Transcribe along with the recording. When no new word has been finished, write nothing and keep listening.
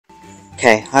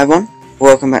Okay, hi everyone,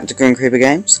 welcome back to Green Creeper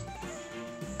Games.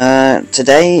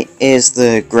 Today is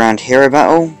the Ground Hero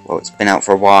Battle. Well, it's been out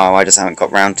for a while, I just haven't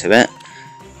got round to it.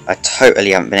 I totally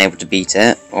haven't been able to beat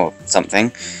it, or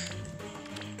something.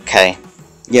 Okay,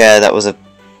 yeah, that was a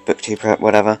book 2 prep,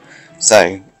 whatever.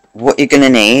 So, what you're gonna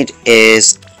need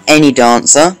is any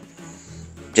dancer.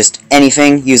 Just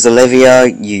anything, use Olivia,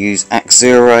 use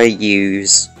Axura,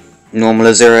 use normal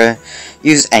Azura,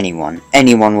 use anyone.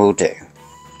 Anyone will do.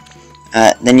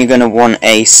 Then you're going to want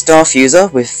a staff user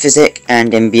with physic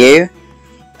and imbue.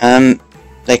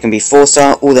 They can be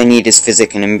 4-star, all they need is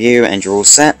physic and imbue and you're all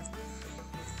set.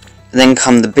 Then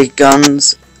come the big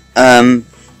guns. A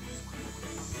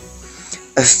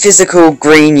physical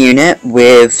green unit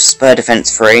with Spur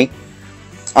defense 3.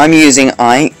 I'm using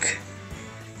Ike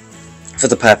for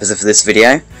the purpose of this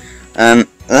video.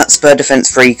 That Spur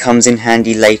defense 3 comes in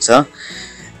handy later,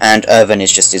 and Irvin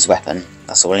is just his weapon.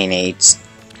 That's all he needs.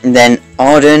 And then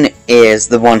Arden is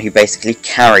the one who basically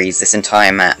carries this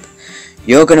entire map.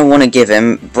 You're going to want to give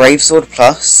him Brave Sword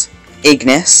Plus,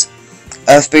 Ignis,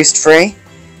 Earth Boost 3,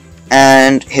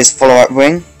 and his follow-up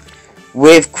wing,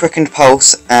 with Quickened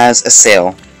Pulse as a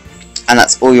seal. And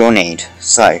that's all you'll need.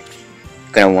 So,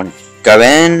 you're going to want to go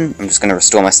in, I'm just going to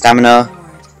restore my stamina,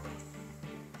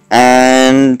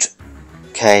 and,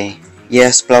 okay,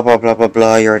 yes, blah blah blah blah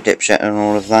blah, you're a dipshit and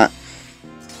all of that.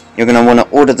 You're going to want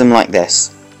to order them like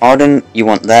this. Arden, you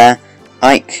want there.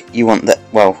 Ike, you want that,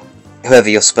 well, whoever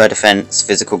your Spur Defense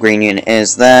physical green unit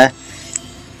is there.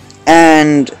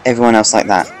 And everyone else like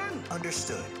that.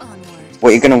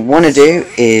 What you're going to want to do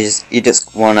is, you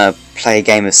just want to play a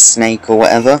game of Snake or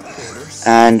whatever,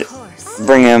 and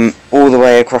bring them all the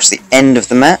way across the end of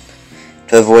the map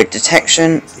to avoid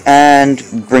detection, and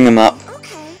bring them up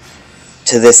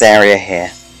to this area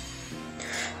here.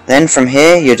 Then from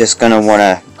here, you're just going to want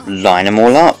to line them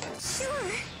all up.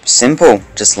 Simple,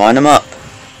 just line them up.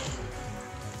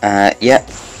 Yep.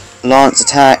 Lance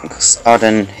attacks,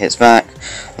 Arden hits back.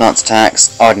 Lance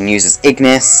attacks, Arden uses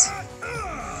Ignis,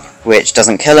 which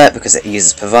doesn't kill it because it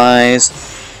uses Purvise.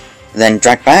 Then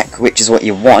drag back, which is what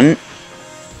you want.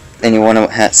 Then you want to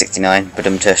hit 69,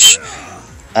 tush.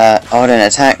 Arden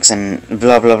attacks and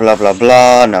blah blah blah blah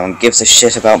blah. No one gives a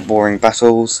shit about boring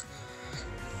battles.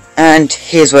 And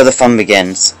here's where the fun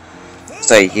begins.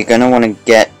 So you're going to want to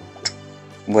get...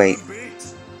 Wait,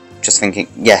 just thinking,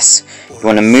 yes, you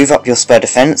want to move up your Spur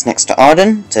defense next to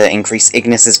Arden to increase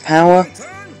Ignis's power,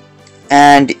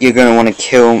 and you're going to want to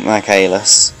kill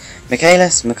Michalis.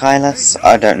 Michalis?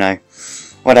 I don't know.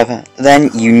 Whatever.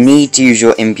 Then you need to use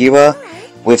your imbuer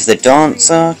with the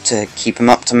dancer to keep him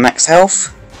up to max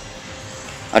health.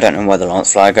 I don't know why the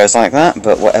lance flyer goes like that,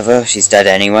 but whatever, she's dead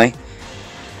anyway.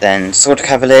 Then Sword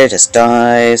Cavalier just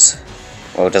dies.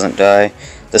 Well, doesn't die.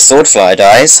 The Sword Flyer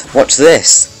dies. Watch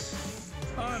this.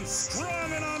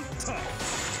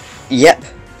 Yep,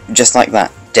 just like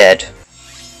that. Dead.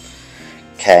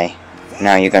 Okay,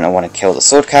 now you're going to want to kill the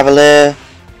Sword Cavalier.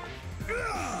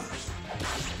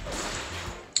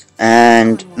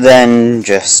 And then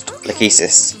just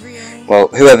Lachesis. Well,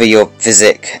 whoever your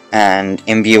Physic and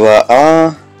Imbuer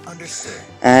are.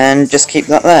 And just keep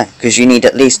that there, because you need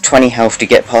at least 20 health to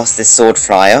get past this Sword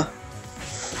Flyer.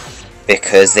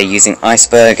 Because they're using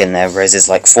Iceberg and their res is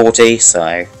like 40,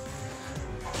 so...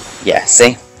 yeah,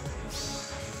 see?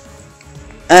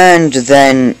 And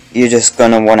then you're just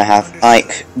gonna want to have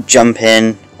Ike jump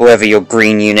in, whoever your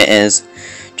green unit is.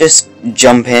 Just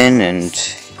jump in and,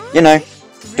 you know,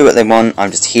 do what they want.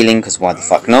 I'm just healing, because why the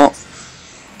fuck not?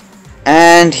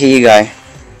 And here you go.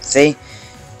 See?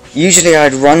 Usually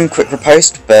I'd run quick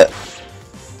riposte, but,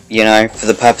 you know, for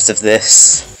the purpose of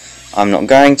this, I'm not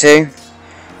going to.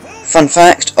 Fun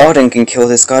fact, Arden can kill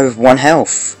this guy with 1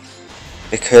 health.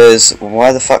 Because,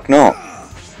 why the fuck not?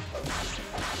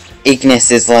 Ignis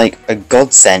is like a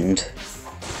godsend.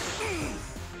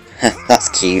 That's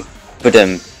cute. But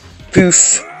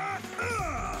poof.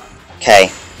 Okay.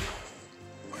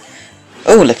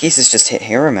 Oh, Lachesis just hit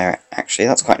Hero Merit, actually,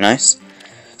 that's quite nice.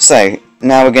 So,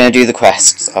 now we're going to do the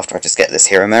quests, after I just get this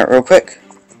Hero Merit real quick.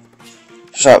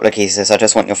 Shut up, Lachesis, I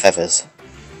just want your feathers.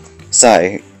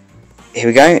 So, here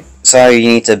we go. So you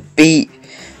need to beat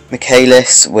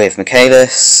Michalis with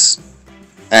Michalis,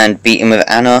 and beat him with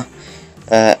Anna.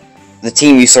 The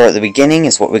team you saw at the beginning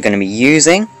is what we're going to be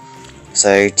using.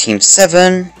 So Team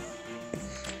 7.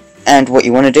 And what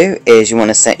you want to do is you want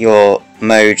to set your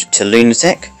mode to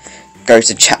Lunatic. Go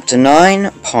to Chapter 9,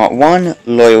 Part 1,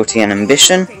 Loyalty and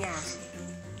Ambition.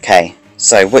 Okay,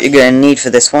 so what you're going to need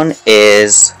for this one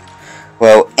is,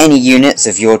 well, any units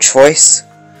of your choice,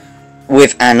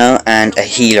 with Anna and a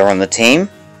healer on the team.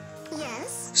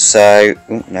 Yes. So,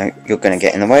 ooh, no, you're going to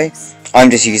get in the way. I'm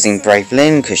just using Brave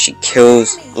Lynn because she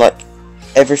kills, like,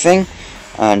 everything.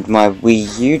 And my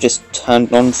Wii U just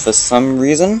turned on for some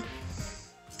reason.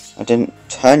 I didn't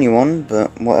turn you on,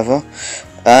 but whatever.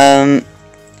 And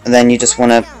then you just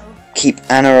want to keep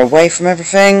Anna away from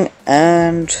everything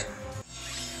and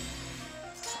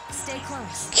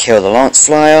kill the Lance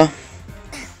Flyer.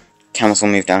 Camus will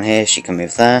move down here, she can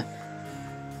move there.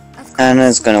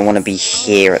 Anna's going to want to be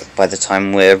here by the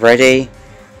time we're ready.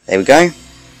 There we go.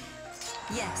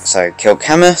 So kill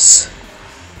Camus.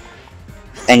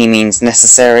 Any means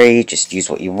necessary, just use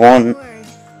what you want.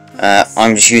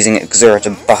 I'm just using Xura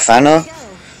to buff Anna.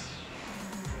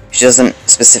 She doesn't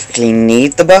specifically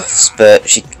need the buffs, but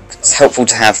it's helpful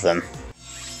to have them.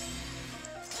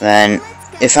 Then,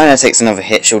 if Anna takes another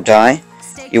hit, she'll die.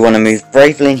 You want to move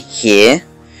Brave Lynn here.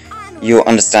 You'll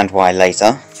understand why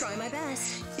later.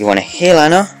 You want to heal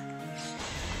Anna.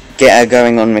 Get her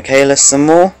going on Michalis some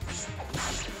more.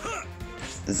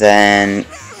 Then,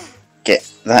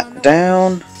 get that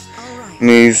down.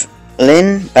 Move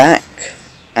Lynn back.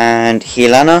 And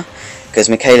heal Anna. Because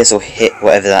Michalis will hit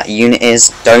whatever that unit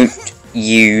is. Do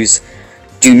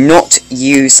not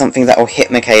use something that will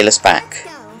hit Michalis back.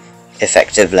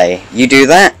 Effectively. You do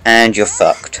that, and you're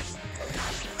fucked.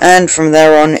 And from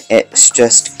there on, it's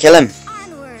just kill him.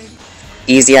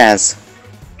 Easy as.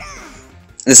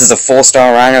 This is a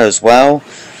 4-star Anna as well.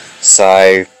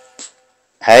 So,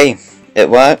 hey, it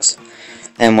works.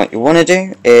 And what you want to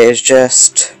do is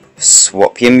just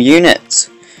swap your units.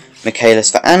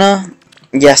 Michalis for Anna.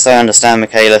 Yes, I understand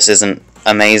Michalis isn't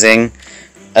amazing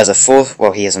as a 4th.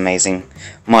 Well, he is amazing.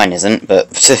 Mine isn't, but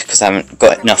because I haven't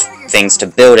got enough things to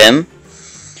build him.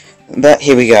 But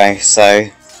here we go. So,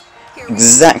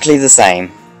 exactly the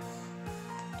same.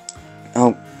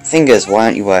 Oh, fingers, why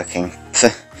aren't you working?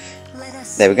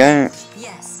 There we go.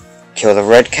 Kill the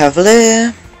Red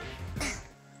Cavalier.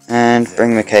 And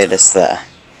bring Michalis there.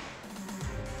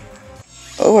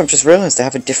 Oh, I've just realised they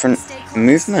have a different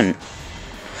movement.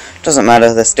 Doesn't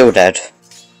matter, they're still dead.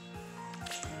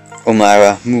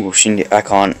 Omara, Shindi. I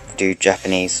can't do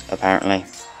Japanese, apparently.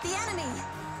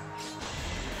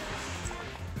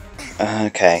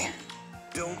 Okay.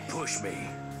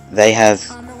 They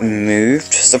have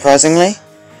moved, surprisingly.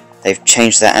 They've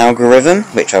changed their algorithm,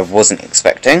 which I wasn't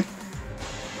expecting.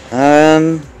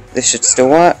 This should still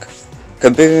work.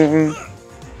 Kaboom.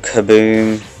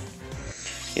 Kaboom.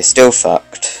 You're still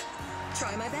fucked.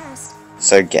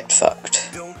 So get fucked.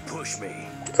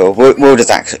 Cool. We'll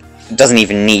just actually doesn't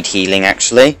even need healing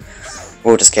actually.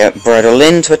 We'll just get Bridal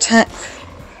Lynn to attack.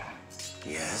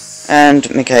 And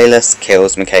Michalis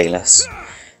kills Michalis.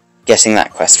 Getting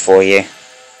that quest for you.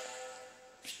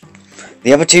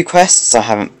 The other 2 quests I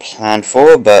haven't planned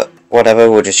for, but whatever,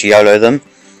 we'll just YOLO them.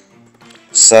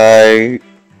 So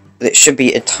it should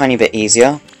be a tiny bit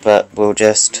easier, but we'll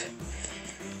just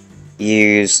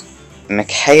use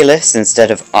Michalis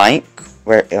instead of Ike.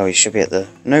 Where? Oh, he should be at the...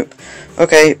 Nope.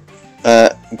 Okay.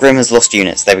 Grim has lost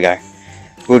units. There we go.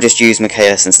 We'll just use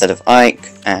Michalis instead of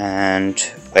Ike. And...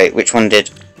 Wait, which one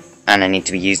did Anna need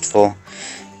to be used for?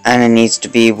 Anna needs to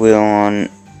be on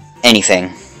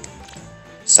anything.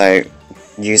 So,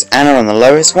 use Anna on the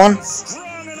lowest one.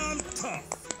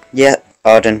 Yeah,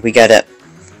 Arden, we get it.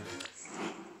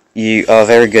 You are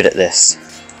very good at this.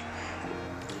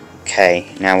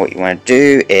 Okay, now what you want to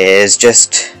do is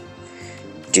just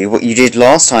do what you did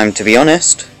last time, to be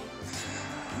honest.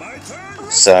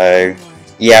 So,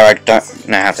 yeah, I don't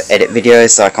know how to edit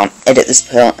videos, so I can't edit this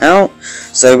part out.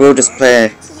 So we'll just play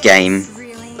a game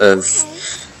of,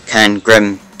 can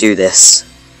Grim do this?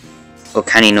 Or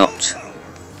can he not?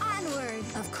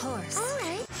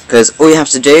 Because all you have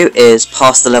to do is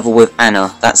pass the level with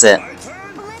Anna, that's it.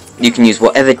 You can use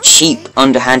whatever cheap,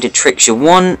 underhanded tricks you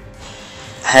want.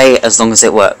 Hey, as long as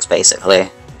it works, basically.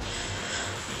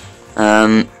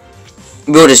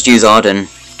 We'll just use Arden,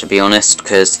 to be honest,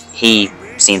 because he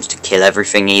seems to kill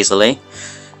everything easily.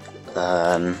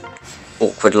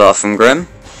 Awkward laugh from Grim.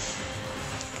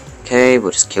 Okay,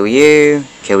 we'll just kill you,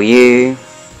 kill you.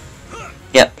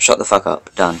 Yep, shut the fuck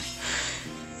up, done.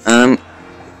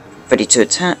 Ready to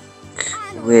attack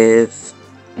with...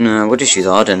 No, we'll just use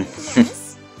Arden.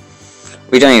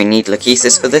 We don't even need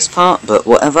Lachesis for this part, but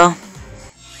whatever.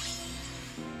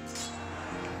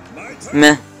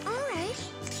 Meh.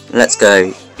 Let's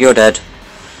go. You're dead.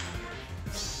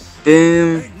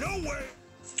 Boom.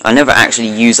 I never actually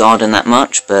use Arden that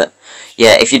much, but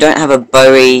yeah, if you don't have a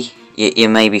boey, you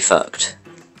may be fucked.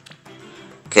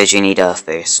 Because you need Earth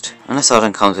Boost. Unless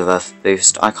Arden comes with Earth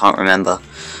Boost, I can't remember.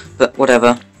 But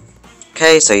whatever.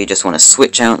 Okay, so you just want to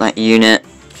switch out that unit,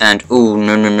 and ooh,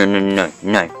 no.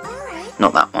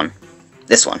 not that one.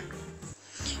 This one.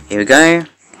 Here we go.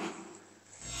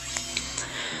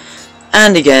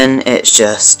 And again, it's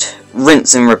just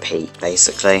rinse and repeat,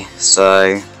 basically.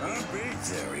 So,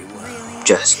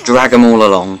 just drag them all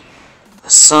along the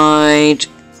side.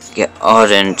 Get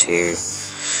Arden to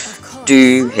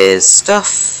do his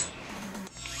stuff.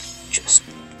 Just,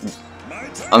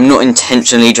 I'm not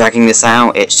intentionally dragging this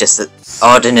out, it's just that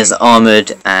Arden is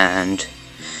armoured and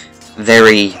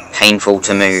very painful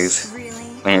to move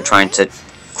when you're trying to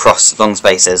cross long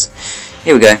spaces.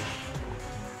 Here we go.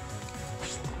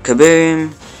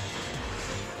 Kaboom.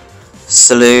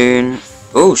 Saloon.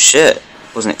 Oh shit,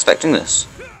 wasn't expecting this.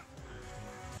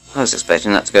 I was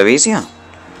expecting that to go easier.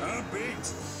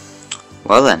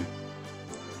 Well then.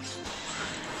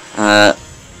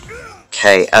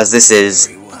 Okay, as this is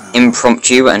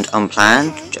impromptu and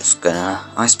unplanned, just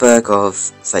gonna iceberg of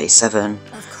 37.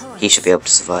 He should be able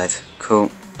to survive.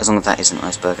 Cool. As long as that isn't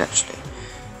iceberg, actually.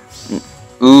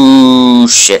 Ooh,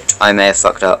 shit. I may have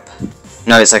fucked up.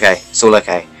 No, it's okay. It's all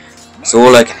okay. It's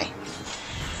all okay.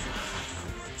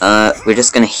 We're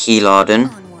just gonna heal Arden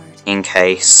in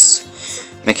case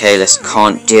Michalis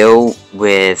can't deal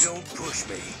with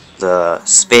the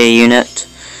spear unit.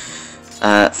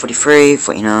 43,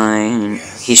 49,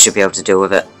 he should be able to deal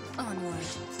with it.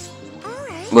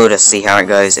 We'll just see how it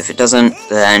goes. If it doesn't,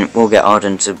 then we'll get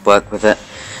Arden to work with it.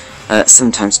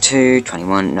 7 times 2,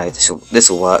 21, no,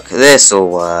 this'll work. This'll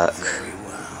work.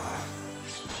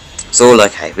 It's all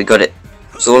okay, we got it.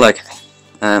 It's all okay.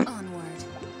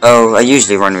 Oh, I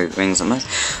usually run with rings on those.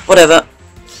 Whatever.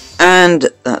 And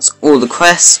that's all the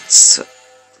quests.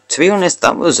 To be honest,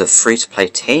 that was a free-to-play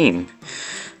team.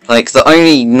 Like, the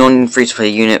only non-free-to-play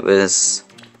unit was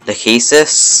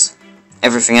Lachesis.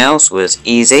 Everything else was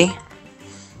easy.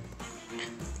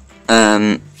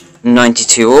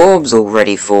 92 orbs, all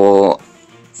ready for a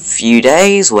few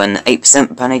days when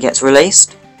 8% banner gets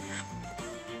released.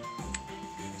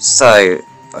 So,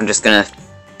 I'm just gonna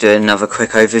do another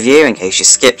quick overview in case you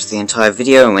skipped the entire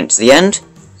video and went to the end.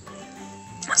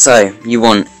 So, you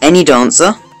want any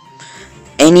dancer,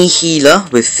 any healer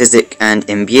with physic and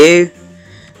imbue.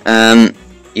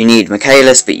 You need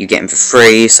Michalis, but you get him for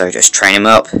free, so just train him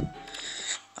up.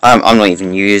 I'm not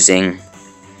even using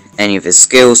any of his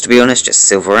skills, to be honest, just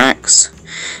Silver Axe.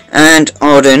 And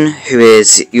Arden, who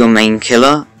is your main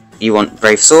killer, you want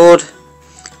Brave Sword,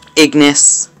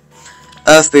 Ignis,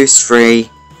 Earth Boost free,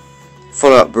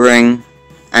 Follow Up Ring,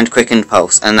 and Quickened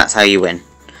Pulse, and that's how you win.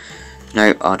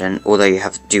 No, Arden, although you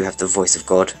do have the Voice of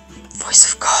God.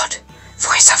 Voice of God!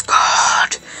 Voice of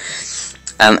God!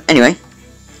 Anyway.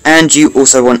 And you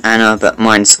also want Anna, but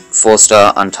mine's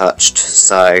 4-star untouched,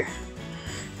 so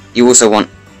you also want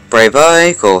Brave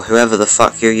Ike, or whoever the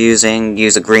fuck you're using,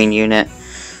 use a green unit.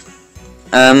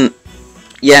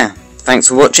 Yeah, thanks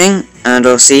for watching, and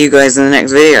I'll see you guys in the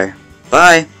next video.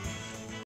 Bye!